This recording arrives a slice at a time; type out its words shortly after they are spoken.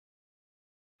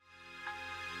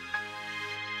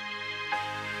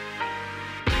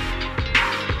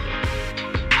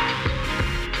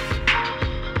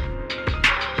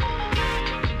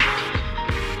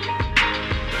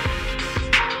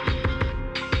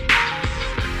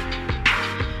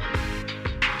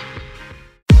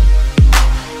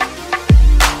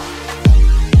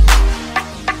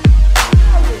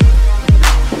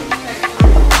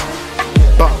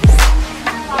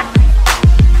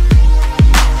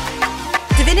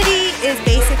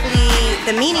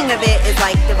the meaning of it is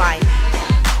like divine.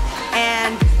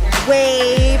 And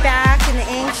way back in the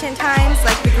ancient times,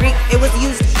 like the Greek, it was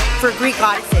used for Greek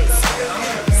goddesses.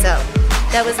 So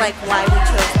that was like why we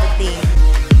chose the theme.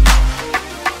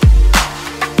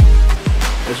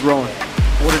 It's rolling.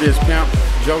 What it is, pimp?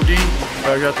 Joe D.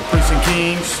 I got the Prince and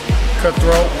Kings,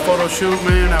 Cutthroat, Photoshoot,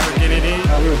 man. I would get it in.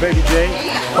 We were Baby J,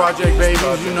 Project Babies,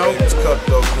 you know. It's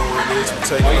Cutthroat, you know what it is.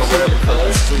 We're taking over every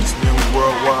couple streets, man. We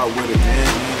worldwide with it, man.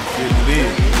 You feel it in.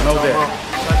 I know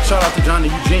that. Shout out to Johnny,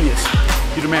 you genius.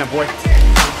 You the man, boy.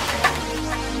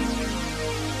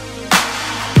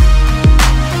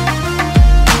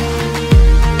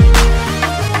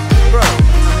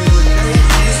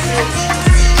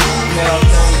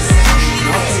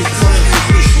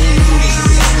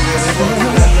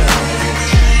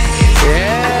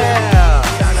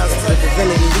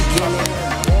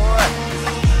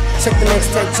 Check the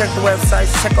mixtape, check the website,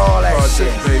 check all that Project shit.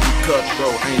 Baby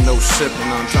Cutthroat, ain't no shipping,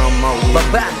 I'm talking about we.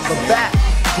 Ba-ba.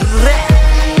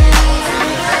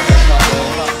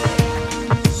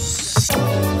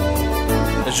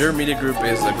 Azure Media Group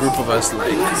is a group of us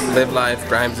like Live Life,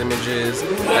 Grimes Images,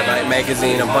 Night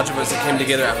Magazine, a bunch of us that came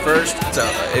together at first.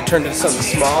 It turned into something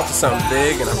small to something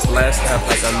big, and I'm blessed to have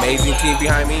like an amazing team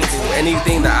behind me. Do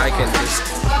anything that I can just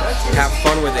have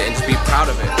fun with it and just be proud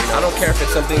of it. I don't care if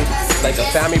it's something like a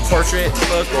family portrait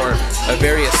look or a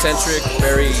very eccentric,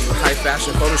 very high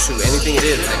fashion photo shoot. Anything it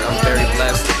is, like I'm very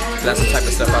blessed. That's the type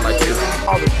of stuff I like to do.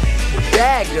 All the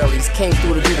bad girlies came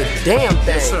through to do the damn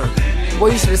thing. Yes, sir.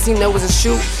 Boy, you should have seen there was a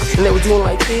shoot, and they were doing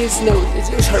like this, and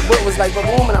her butt was like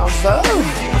boom, and I was like, oh,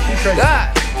 God.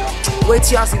 Wait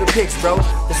till y'all see the pics, bro.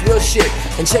 It's real shit.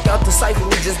 And check out the cypher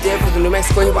we just did for the New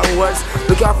Mexico Hip Hop Awards.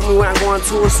 Look out for me when I go on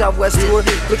tour, Southwest tour.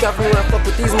 Look out for me when I fuck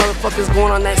with these motherfuckers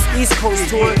going on that East Coast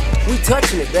tour. We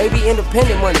touching it, baby.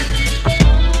 Independent money.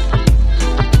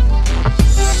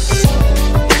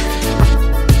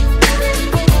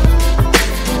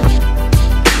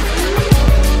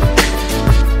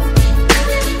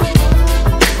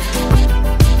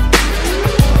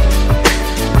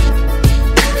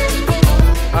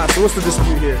 So what's the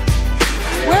dispute here?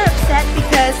 We're upset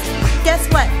because guess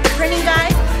what? The printing guy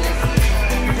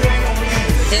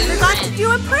forgot to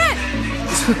do a print.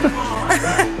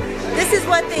 This is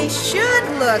what they should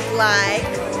look like.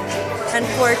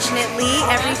 Unfortunately,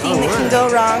 everything that can go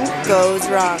wrong goes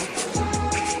wrong.